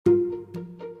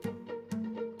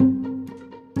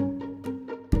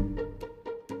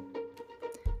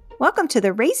Welcome to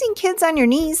the Raising Kids on Your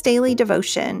Knees daily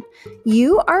devotion.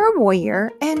 You are a warrior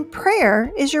and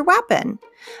prayer is your weapon.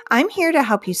 I'm here to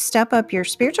help you step up your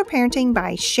spiritual parenting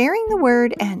by sharing the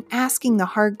word and asking the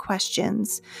hard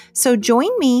questions. So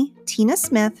join me, Tina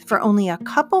Smith, for only a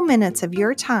couple minutes of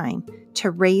your time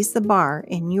to raise the bar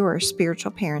in your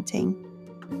spiritual parenting.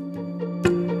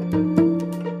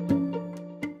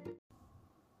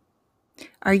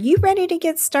 Are you ready to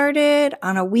get started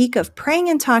on a week of praying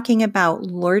and talking about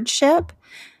lordship?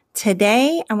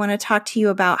 Today, I want to talk to you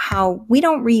about how we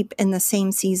don't reap in the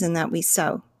same season that we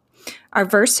sow. Our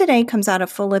verse today comes out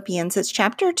of Philippians. It's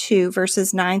chapter 2,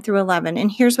 verses 9 through 11.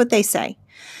 And here's what they say.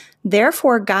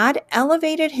 Therefore, God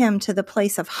elevated him to the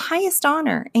place of highest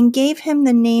honor and gave him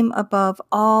the name above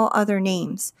all other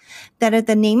names, that at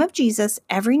the name of Jesus,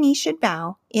 every knee should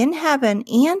bow in heaven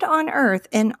and on earth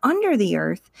and under the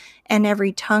earth, and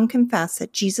every tongue confess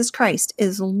that Jesus Christ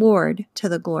is Lord to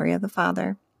the glory of the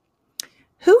Father.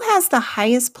 Who has the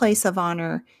highest place of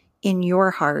honor in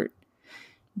your heart?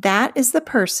 That is the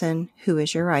person who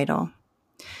is your idol.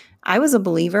 I was a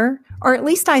believer, or at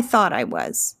least I thought I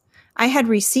was. I had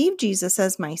received Jesus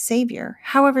as my Savior.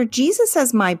 However, Jesus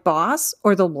as my boss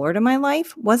or the Lord of my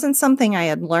life wasn't something I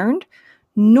had learned,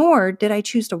 nor did I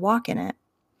choose to walk in it.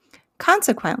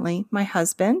 Consequently, my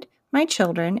husband, my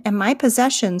children, and my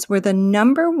possessions were the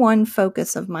number one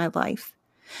focus of my life.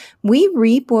 We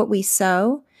reap what we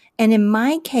sow, and in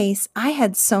my case, I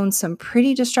had sown some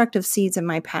pretty destructive seeds in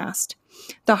my past.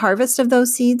 The harvest of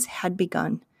those seeds had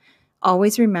begun.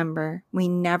 Always remember, we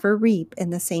never reap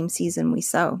in the same season we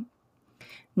sow.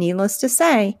 Needless to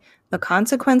say, the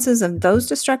consequences of those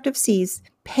destructive seeds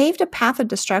paved a path of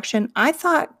destruction I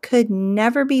thought could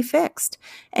never be fixed.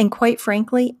 And quite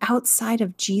frankly, outside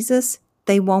of Jesus,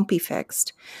 they won't be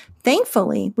fixed.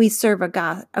 Thankfully, we serve a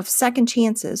God of second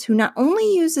chances who not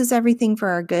only uses everything for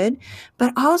our good,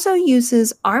 but also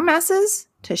uses our messes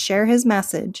to share his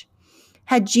message.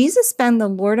 Had Jesus been the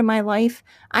Lord of my life,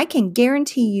 I can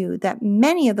guarantee you that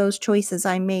many of those choices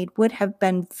I made would have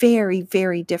been very,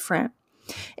 very different.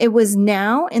 It was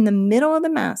now in the middle of the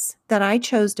mess that I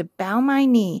chose to bow my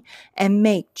knee and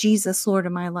make Jesus Lord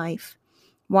of my life.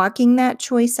 Walking that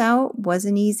choice out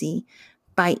wasn't easy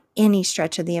by any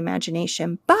stretch of the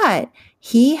imagination, but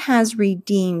he has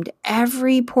redeemed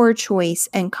every poor choice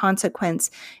and consequence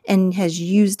and has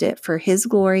used it for his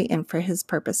glory and for his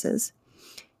purposes.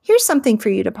 Here's something for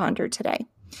you to ponder today.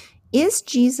 Is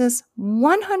Jesus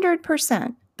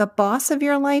 100% the boss of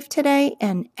your life today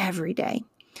and every day?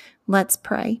 Let's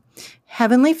pray.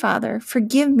 Heavenly Father,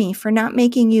 forgive me for not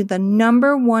making you the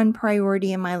number one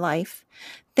priority in my life.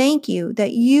 Thank you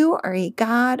that you are a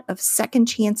God of second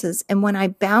chances. And when I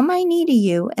bow my knee to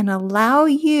you and allow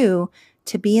you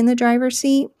to be in the driver's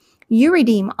seat, you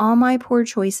redeem all my poor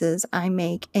choices I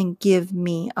make and give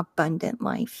me abundant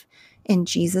life. In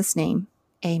Jesus' name,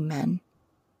 amen.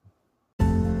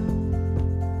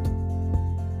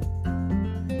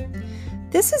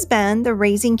 This has been the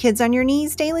Raising Kids on Your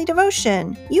Knees daily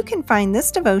devotion. You can find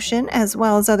this devotion as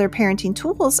well as other parenting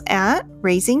tools at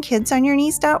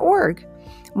raisingkidsonyourknees.org.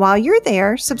 While you're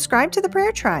there, subscribe to the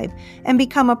Prayer Tribe and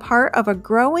become a part of a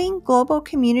growing global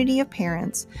community of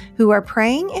parents who are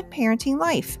praying and parenting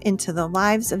life into the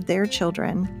lives of their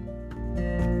children.